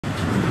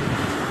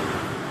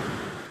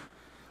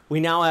We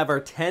now have our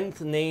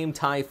 10th named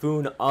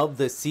typhoon of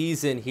the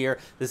season here.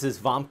 This is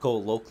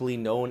Vamco, locally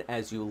known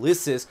as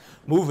Ulysses,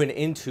 moving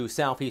into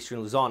southeastern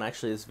Luzon.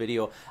 Actually, this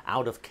video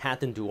out of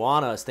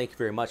Catanduanes. Thank you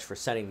very much for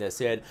sending this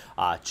in.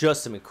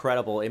 Just some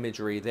incredible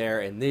imagery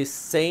there. And this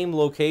same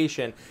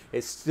location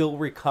is still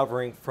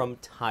recovering from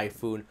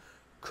Typhoon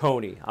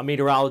Coney. I'm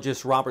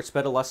meteorologist Robert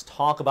Spetta. Let's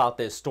talk about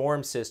this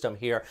storm system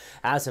here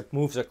as it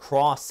moves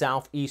across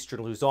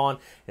southeastern Luzon.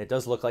 And it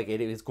does look like it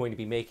is going to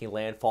be making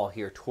landfall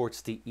here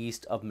towards the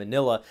east of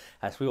Manila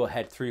as we will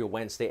head through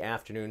Wednesday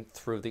afternoon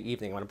through the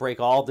evening. I'm going to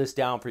break all this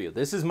down for you.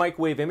 This is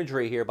microwave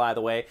imagery here, by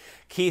the way.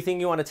 Key thing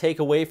you want to take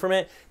away from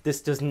it, this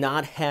does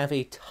not have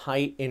a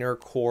tight inner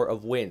core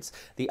of winds.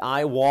 The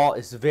eye wall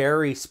is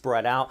very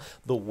spread out.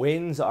 The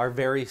winds are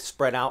very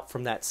spread out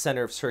from that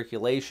center of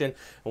circulation.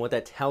 And what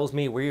that tells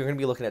me, we're going to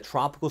be looking at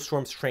tropical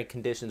storm strength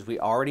conditions. We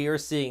already are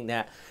seeing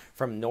that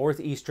from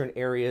northeastern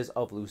areas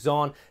of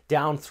Luzon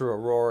down through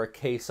Aurora,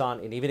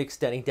 Quezon, and even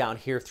extending down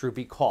here through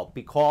Bicol.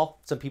 Bicol,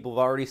 some people have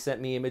already sent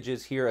me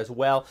images here as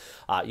well.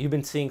 You've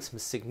been seeing some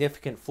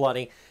significant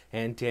flooding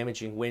and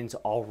damaging winds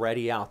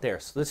already out there.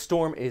 So this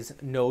storm is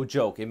no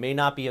joke. It may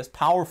not be as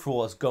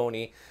powerful as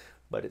Goni,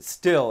 but it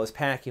still is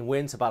packing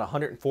winds about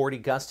 140,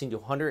 gusting to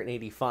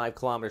 185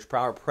 kilometers per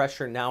hour.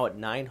 Pressure now at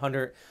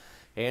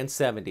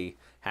 970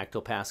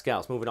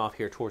 hectopascals. Moving off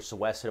here towards the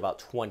west at about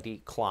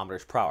 20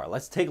 kilometers per hour.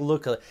 Let's take a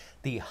look at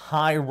the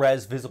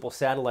high-res visible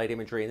satellite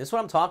imagery. And this is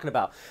what I'm talking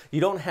about.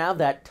 You don't have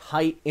that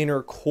tight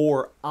inner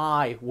core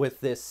eye with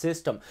this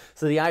system.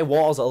 So the eye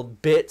wall is a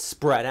bit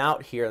spread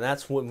out here. And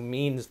that's what it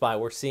means by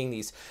we're seeing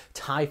these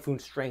typhoon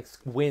strength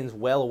winds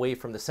well away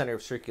from the center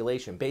of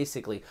circulation.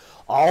 Basically,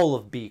 all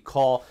of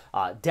Bicol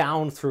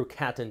down through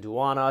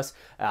Catanduanes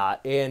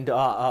and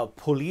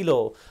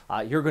Polillo.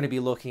 You're going to be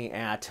looking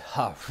at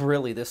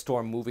really this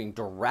storm moving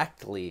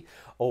directly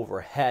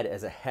overhead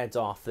as it heads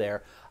off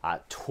there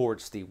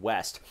towards the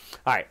west.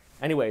 All right,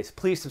 anyways,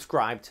 please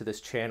subscribe to this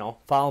channel.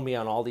 Follow me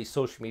on all these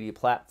social media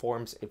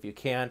platforms if you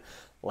can.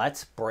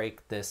 Let's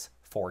break this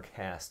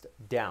forecast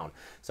down.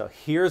 So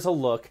here's a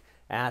look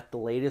at the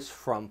latest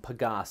from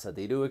Pagasa.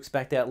 They do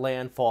expect that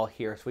landfall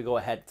here, so we go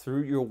ahead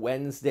through your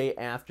Wednesday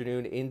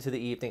afternoon into the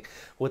evening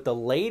with the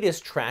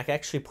latest track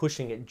actually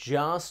pushing it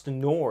just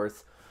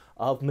north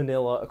of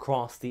Manila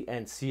across the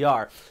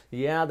NCR.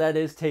 Yeah, that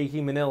is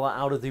taking Manila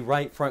out of the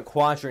right front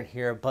quadrant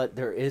here, but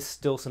there is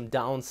still some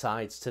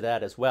downsides to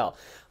that as well.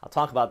 I'll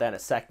talk about that in a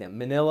second.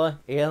 Manila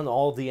and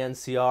all of the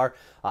NCR,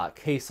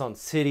 Quezon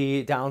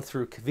City, down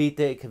through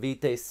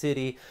Cavite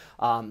City,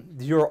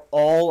 you're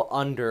all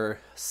under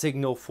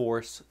signal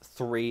force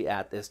 3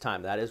 at this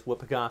time. That is what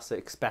Pagasa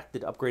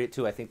expected to upgrade it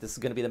to. I think this is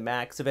going to be the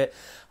max of it.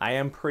 I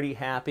am pretty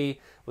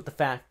happy with the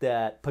fact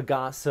that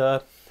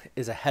Pagasa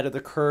is ahead of the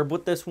curve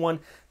with this one.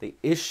 They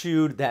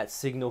issued that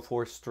signal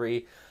force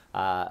 3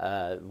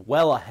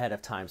 well ahead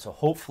of time, so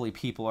hopefully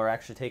people are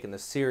actually taking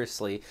this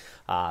seriously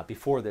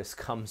before this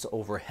comes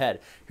overhead.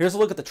 Here's a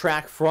look at the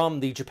track from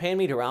the Japan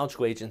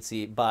Meteorological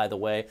Agency, by the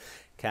way.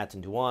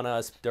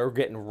 Catanduanes, they're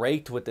getting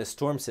raked with this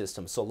storm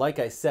system. So like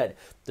I said,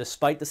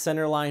 despite the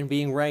center line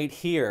being right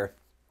here,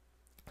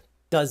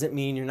 doesn't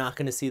mean you're not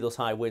going to see those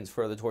high winds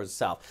further towards the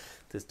south.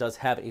 This does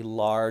have a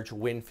large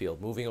wind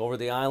field. Moving over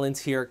the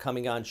islands here,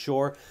 coming on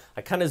shore.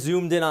 I kind of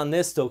zoomed in on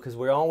this though, because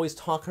we're always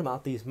talking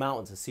about these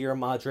mountains, the Sierra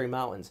Madre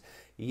Mountains.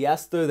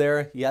 Yes, they're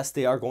there. Yes,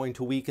 they are going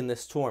to weaken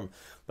this storm,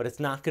 but it's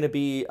not going to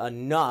be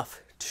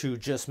enough to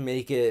just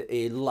make it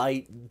a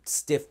light,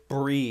 stiff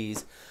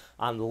breeze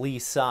on the lee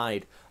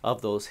side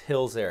of those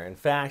hills there. In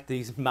fact,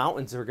 these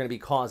mountains are going to be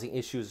causing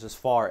issues as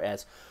far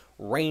as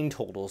rain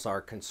totals are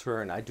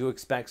concerned. I do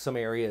expect some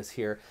areas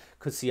here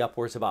could see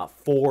upwards about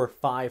 400 or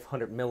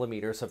 500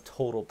 millimeters of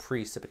total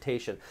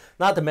precipitation.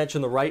 Not to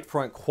mention the right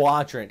front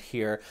quadrant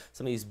here,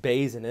 some of these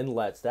bays and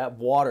inlets, that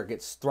water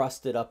gets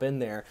thrusted up in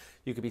there.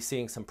 You could be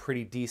seeing some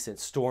pretty decent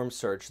storm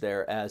surge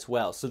there as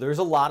well. So there's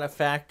a lot of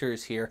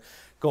factors here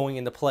going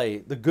into play.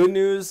 The good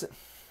news,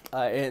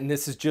 and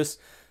this is just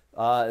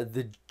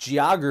the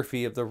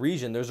geography of the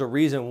region. There's a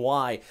reason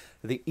why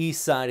the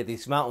east side of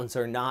these mountains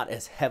are not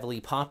as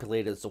heavily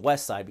populated as the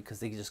west side, because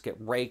they just get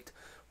raked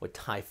with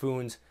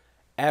typhoons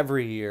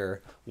every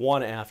year,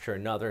 one after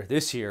another.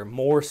 This year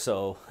more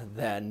so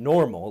than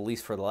normal, at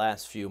least for the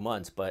last few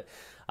months. But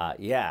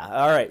yeah,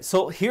 all right,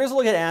 so here's a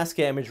look at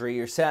ASCA imagery,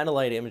 your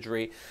satellite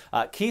imagery.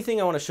 Key thing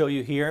I want to show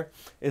you here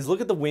is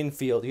look at the wind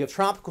field. You have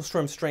tropical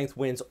storm strength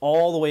winds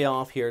all the way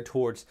off here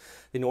towards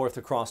the north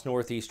across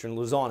northeastern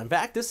Luzon. In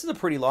fact, this is a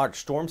pretty large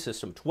storm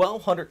system,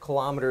 1,200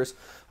 kilometers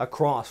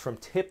across from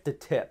tip to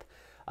tip.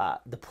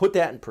 To put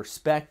that in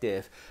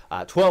perspective,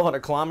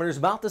 1,200 kilometers,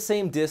 about the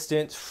same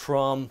distance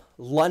from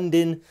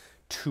London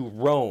to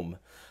Rome.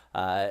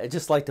 I'd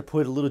just like to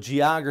put a little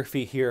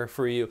geography here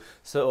for you.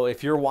 So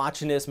if you're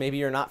watching this, maybe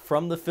you're not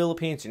from the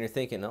Philippines and you're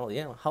thinking, oh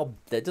yeah, how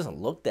that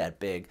doesn't look that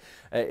big.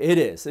 It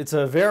is. It's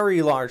a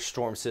very large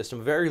storm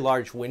system, very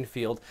large wind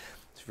field.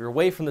 So if you're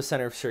away from the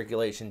center of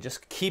circulation,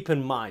 just keep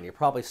in mind, you're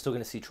probably still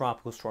going to see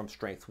tropical storm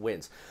strength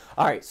winds.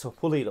 All right, so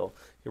Polillo,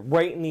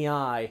 right in the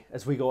eye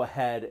as we go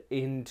ahead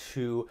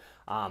into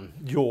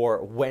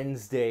your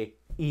Wednesday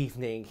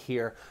evening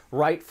here.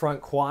 Right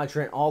front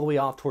quadrant all the way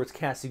off towards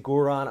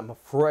Casiguran. I'm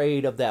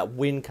afraid of that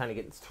wind kind of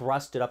getting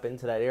thrusted up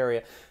into that area,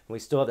 and we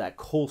still have that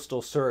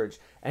coastal surge.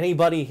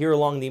 Anybody here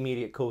along the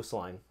immediate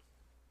coastline,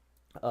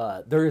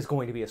 there is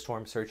going to be a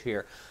storm surge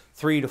here,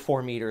 3 to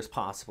 4 meters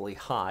possibly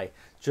high.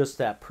 Just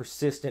that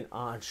persistent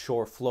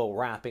onshore flow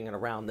wrapping it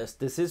around this.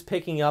 This is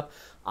picking up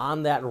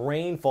on that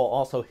rainfall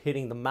also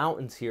hitting the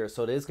mountains here,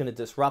 so it is going to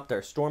disrupt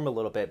our storm a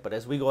little bit. But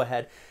as we go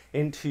ahead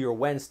into your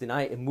Wednesday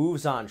night, it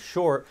moves on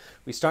short.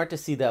 We start to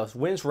see those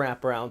winds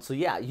wrap around. So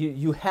yeah,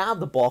 you have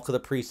the bulk of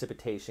the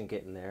precipitation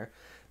getting there.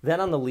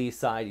 Then on the lee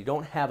side, you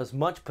don't have as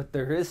much, but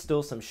there is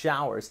still some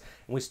showers,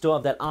 and we still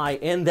have that eye.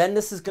 And then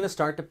this is going to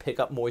start to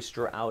pick up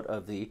moisture out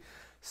of the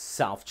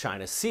South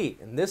China Sea.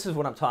 And this is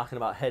what I'm talking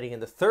about heading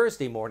into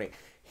Thursday morning.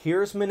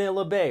 Here's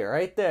Manila Bay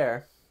right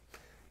there.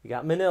 You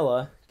got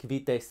Manila,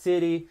 Cavite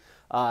City.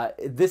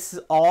 This is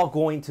all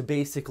going to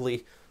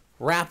basically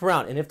wrap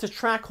around. And if the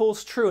track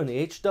holds true in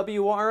the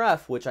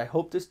HWRF, which I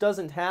hope this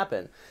doesn't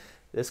happen,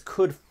 this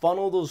could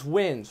funnel those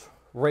winds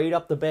right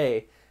up the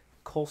bay.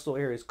 Coastal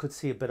areas could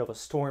see a bit of a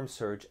storm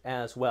surge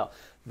as well.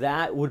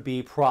 That would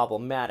be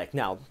problematic.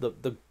 Now,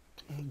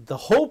 the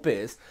hope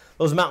is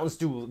those mountains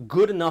do a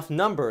good enough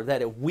number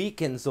that it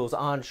weakens those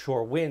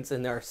onshore winds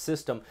and their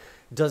system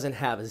doesn't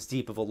have as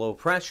deep of a low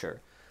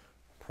pressure.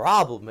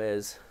 Problem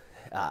is,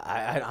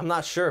 I'm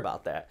not sure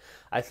about that.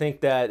 I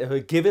think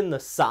that given the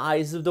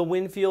size of the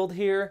wind field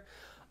here,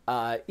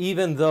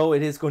 even though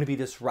it is going to be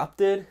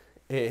disrupted,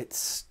 it's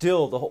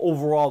still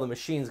the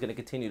machine is going to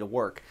continue to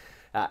work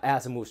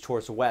as it moves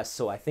towards the west.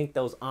 So I think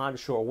those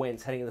onshore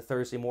winds heading into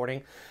Thursday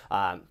morning,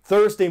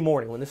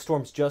 when this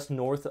storm's just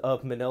north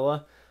of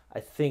Manila,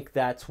 I think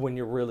that's when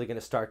you're really going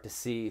to start to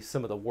see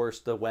some of the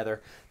worst of the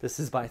weather. This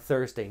is by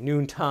Thursday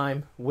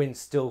noontime. Wind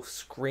still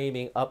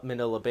screaming up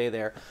Manila Bay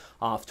there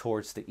off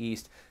towards the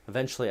east.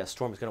 Eventually a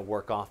storm is going to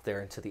work off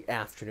there into the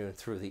afternoon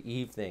through the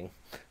evening.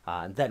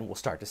 And then we'll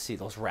start to see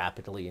those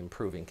rapidly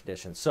improving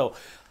conditions. So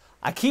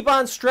I keep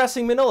on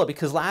stressing Manila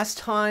because last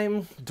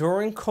time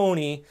during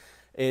Coney,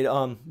 it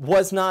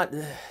was not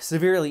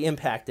severely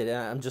impacted, and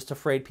I'm just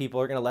afraid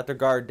people are going to let their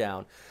guard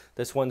down.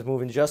 This one's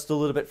moving just a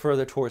little bit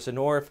further towards the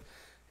north.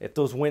 If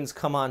those winds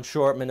come on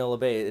shore at Manila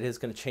Bay, it is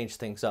going to change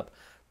things up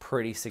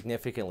pretty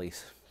significantly.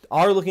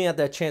 Are looking at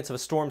that chance of a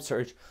storm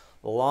surge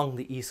along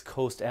the east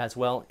coast as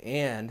well,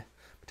 and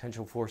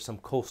potential for some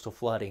coastal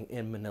flooding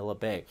in Manila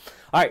Bay.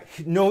 All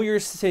right, know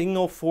your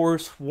signal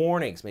force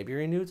warnings. Maybe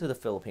you're new to the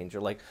Philippines.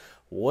 You're like,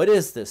 what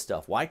is this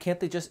stuff? Why can't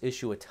they just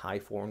issue a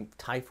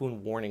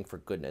typhoon warning, for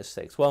goodness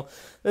sakes? Well,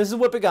 this is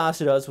what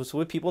Bagyo does, which is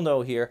what people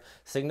know here.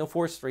 Signal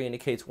Force 3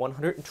 indicates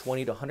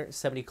 120 to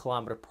 170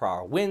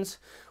 km/h winds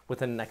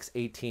within the next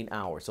 18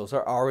 hours. Those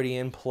are already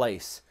in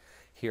place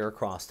here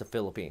across the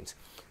Philippines.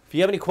 If you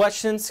have any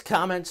questions,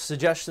 comments,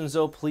 suggestions,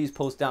 though, please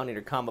post down in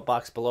your comment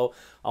box below.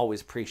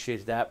 Always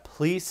appreciate that.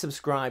 Please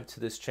subscribe to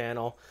this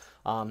channel.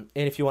 And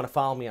if you want to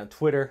follow me on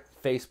Twitter,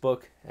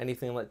 Facebook,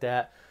 anything like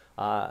that,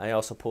 I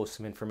also post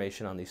some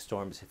information on these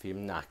storms if you're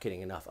not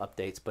getting enough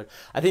updates. But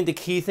I think the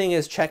key thing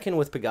is check in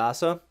with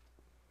Bagyo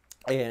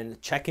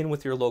and check in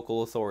with your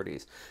local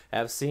authorities.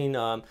 I've seen,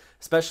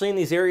 especially in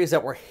these areas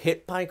that were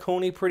hit by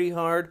Coney pretty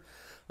hard,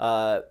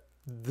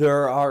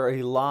 there are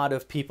a lot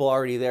of people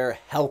already there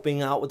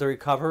helping out with the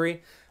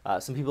recovery.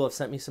 Some people have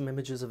sent me some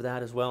images of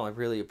that as well. I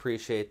really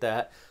appreciate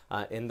that.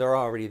 And they're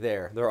already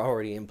there. They're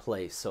already in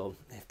place. So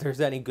if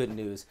there's any good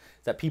news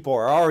that people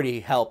are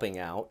already helping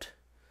out,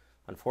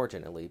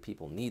 unfortunately,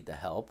 people need the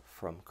help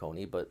from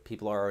Coney, but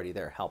people are already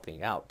there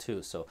helping out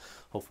too. So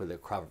hopefully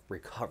the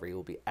recovery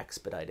will be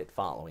expedited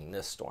following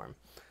this storm.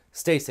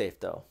 Stay safe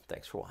though.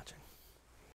 Thanks for watching.